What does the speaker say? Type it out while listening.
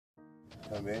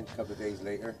Come in a couple of days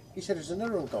later. He said, there's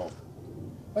another one gone.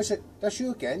 I said, that's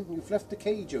you again? You've left the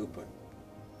cage open.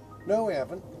 No, I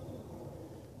haven't.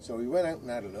 So we went out and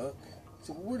had a look. I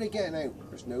said, well, where are they getting out?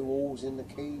 There's no holes in the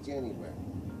cage anywhere.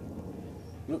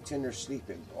 Looked in their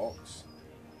sleeping box,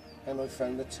 and I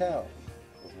found a tail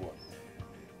of one.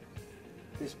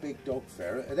 This big dog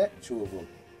ferret had ate two of them.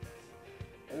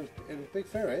 It was big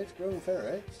ferrets, grown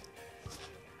ferrets.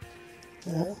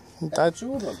 Yeah. Dad,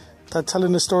 two of them. Dad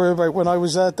telling the story about when I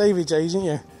was David's age, didn't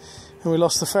you? And we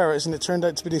lost the ferrets, and it turned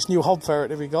out to be this new hob ferret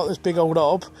that we got, this big old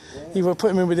hob. Yeah. He would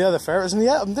put him in with the other ferrets, and he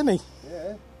ate them, didn't he?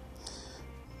 Yeah.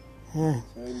 Yeah.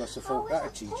 So he must have thought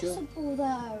that'd teach him.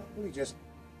 Well, he just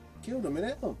killed them and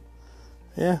ate them.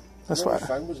 Yeah, that's what I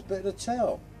found was a bit of the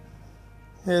tail.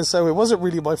 Yeah, so it wasn't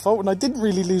really my fault, and I didn't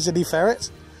really lose any ferrets.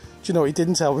 Do you know what he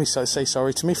didn't tell me? So say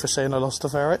sorry to me for saying I lost the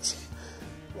ferrets.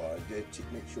 Well, I did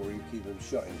make sure you keep them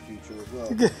shut in the future as well.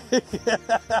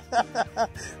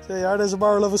 So yeah, there's a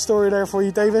moral of a story there for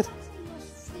you, David.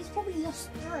 He's probably lost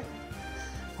three.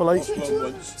 Well, I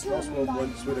lost one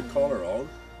once with a collar on.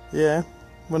 Yeah,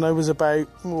 when I was about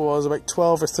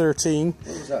 12 or 13. What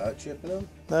was that, at Chippenham?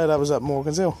 No, that was at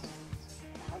Morgan's Hill.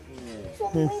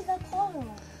 Yeah.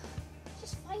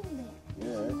 Just find it.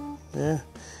 Yeah. Yeah.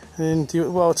 And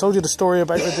I told you the story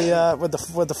about with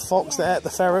the fox that ate the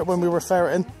ferret when we were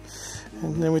ferreting,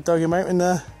 and then we dug him out in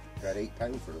the. About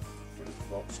 £8 for the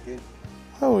fox skin.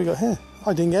 Oh, we got here.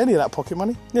 I didn't get any of that pocket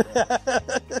money.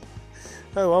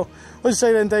 Oh well. What'd you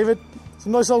say then, David?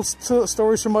 Some nice old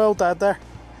stories from my old dad there.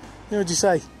 What'd you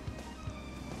say?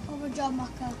 Over John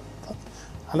Mucker.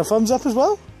 And a thumbs up as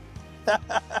well.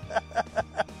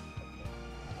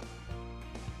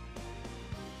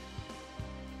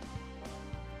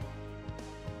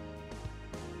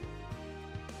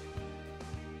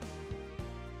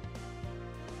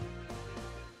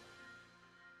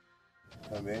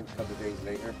 Come in a couple of days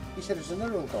later. He said, there's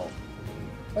another one gone.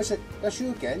 I said, that's you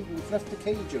again? You've left the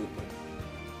cage open.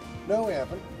 No, I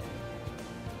haven't.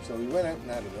 So we went out and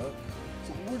had a look. I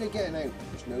said, where are they getting out?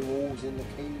 There's no holes in the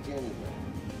cage anywhere.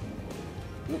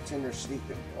 Looked in their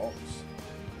sleeping box,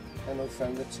 and I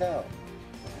found a tail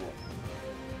of one.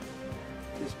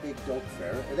 This big dog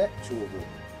ferret had ate two of them.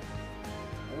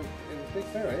 It was big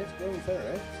ferrets, grown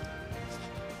ferrets.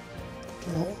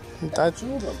 Dad,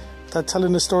 two of them. Dad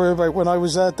telling the story about when I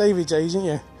was David's age, didn't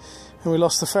you? And we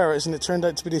lost the ferrets, and it turned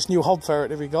out to be this new hob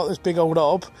ferret that we got, this big old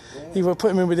hob. Yeah. He would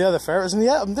put him in with the other ferrets, and he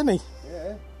ate them, didn't he?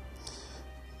 Yeah.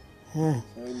 Yeah.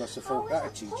 So he must have thought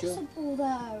that'd teach him.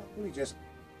 Well, he just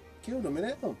killed them and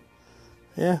ate them.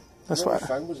 Yeah, that's what I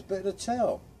found was a bit of the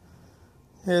tail.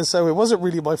 Yeah, so it wasn't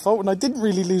really my fault, and I didn't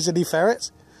really lose any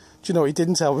ferrets. Do you know what he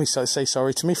didn't tell me? So say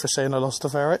sorry to me for saying I lost the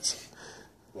ferrets.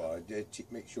 Well, I did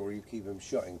make sure you keep them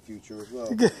shut in the future as well.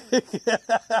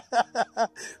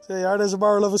 So yeah, there's a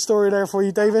moral of a story there for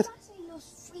you, David.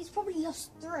 He's probably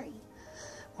lost three.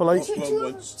 Well,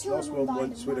 lost one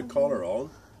once with a collar on.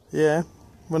 Yeah,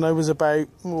 when I was about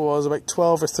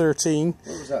 12 or 13. What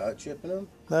was that, at Chippenham?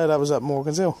 No, that was at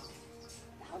Morgan's Hill.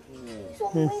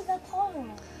 Yeah.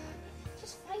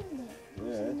 Just find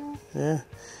it. Yeah.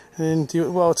 And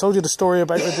I told you the story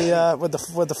about with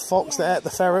the fox that ate the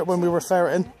ferret when we were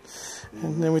ferreting,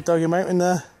 and then we dug him out in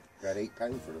the. About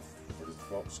 £8 for the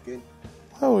fox skin.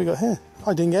 Oh, we got here.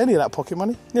 I didn't get any of that pocket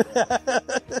money.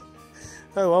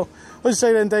 Oh well. What'd you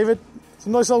say then, David?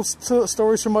 Some nice old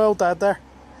stories from my old dad there.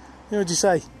 What'd you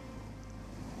say?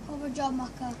 Over John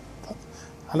Mucker.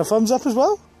 And a thumbs up as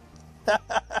well.